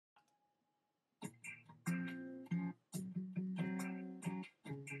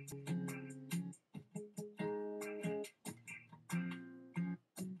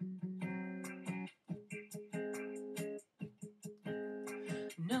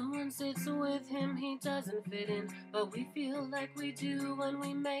sits with him, he doesn't fit in, but we feel like we do when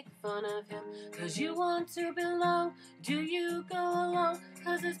we make fun of him. Cause you want to belong, do you go along?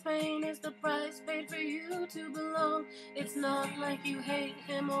 Cause his pain is the price paid for you to belong. It's not like you hate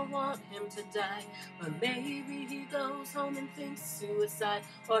him or want him to die, but maybe he goes home and thinks suicide,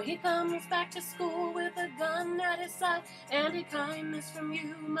 or he comes back to school with a gun at his side, and a kindness from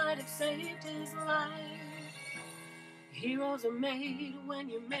you might have saved his life. Heroes are made when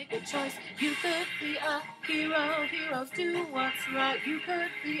you make a choice. You could be a hero, heroes do what's right. You could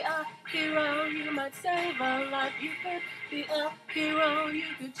be a hero, you might save a life. You could be a hero, you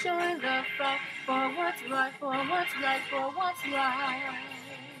could join the fight for what's right, for what's right, for what's right.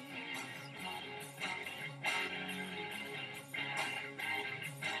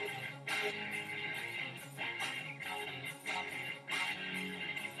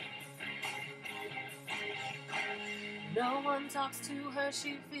 No one talks to her,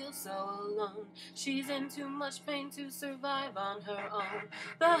 she feels so alone. She's in too much pain to survive on her own.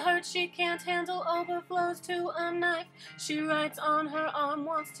 The hurt she can't handle overflows to a knife. She writes on her arm,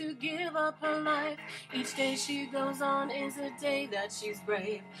 wants to give up her life. Each day she goes on is a day that she's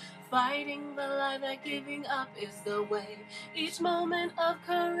brave, fighting the lie that giving up is the way. Each moment of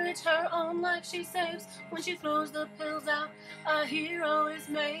courage, her own life she saves. When she throws the pills out, a hero is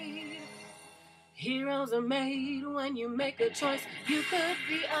made. Heroes are made when you make a choice. You could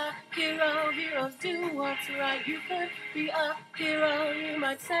be a hero, heroes do what's right. You could be a hero, you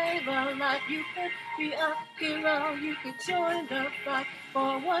might save a life. You could be a hero, you could join the fight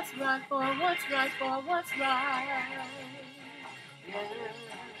for what's right, for what's right, for what's right. Yeah.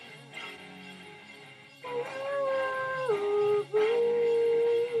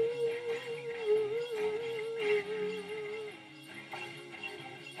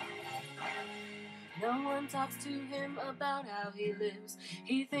 No one talks to him about how he lives.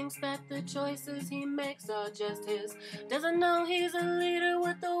 He thinks that the choices he makes are just his. Doesn't know he's a leader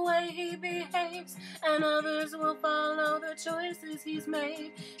with the way he behaves, and others will follow the choices he's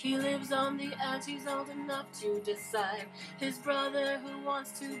made. He lives on the edge, he's old enough to decide. His brother who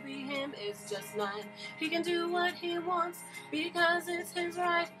wants to be him is just 9. He can do what he wants because it's his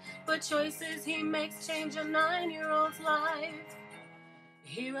right, but choices he makes change a 9-year-old's life.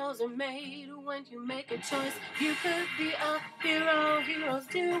 Heroes are made when you make a choice. You could be a hero, heroes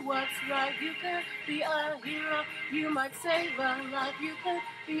do what's right. You could be a hero, you might save a life. You could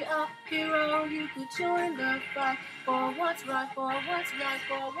be a hero, you could join the fight for what's right, for what's right,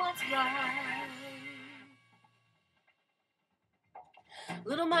 for what's right.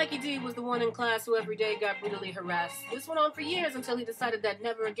 Little Mikey D was the one in class who every day got brutally harassed. This went on for years until he decided that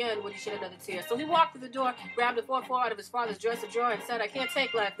never again would he shed another tear. So he walked through the door, grabbed a 4-4 out of his father's dresser drawer, and said, "I can't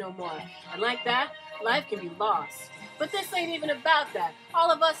take life no more." And like that, life can be lost. But this ain't even about that.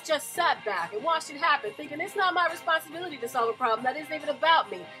 All of us just sat back and watched it happen, thinking it's not my responsibility to solve a problem that isn't even about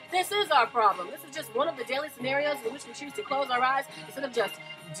me. This is our problem. This is just one of the daily scenarios in which we choose to close our eyes instead of just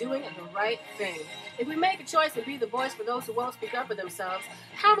doing the right thing. If we make a choice and be the voice for those who won't speak up for themselves,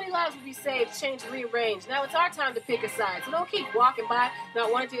 how many lives would be saved, changed, rearranged? Now it's our time to pick a side. So don't keep walking by,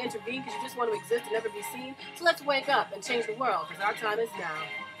 not wanting to intervene because you just want to exist and never be seen. So let's wake up and change the world, because our time is now.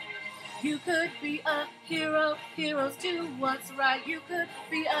 You could be a hero, heroes do what's right. You could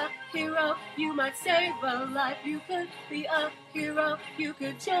be a hero, you might save a life. You could be a hero, you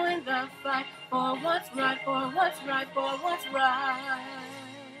could join the fight for what's right, for what's right, for what's right.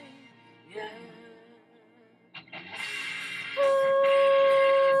 Yeah.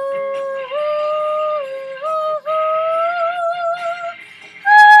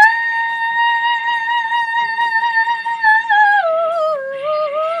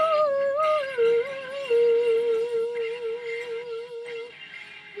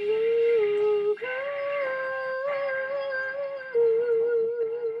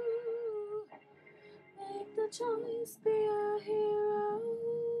 Make the choice, be a hero.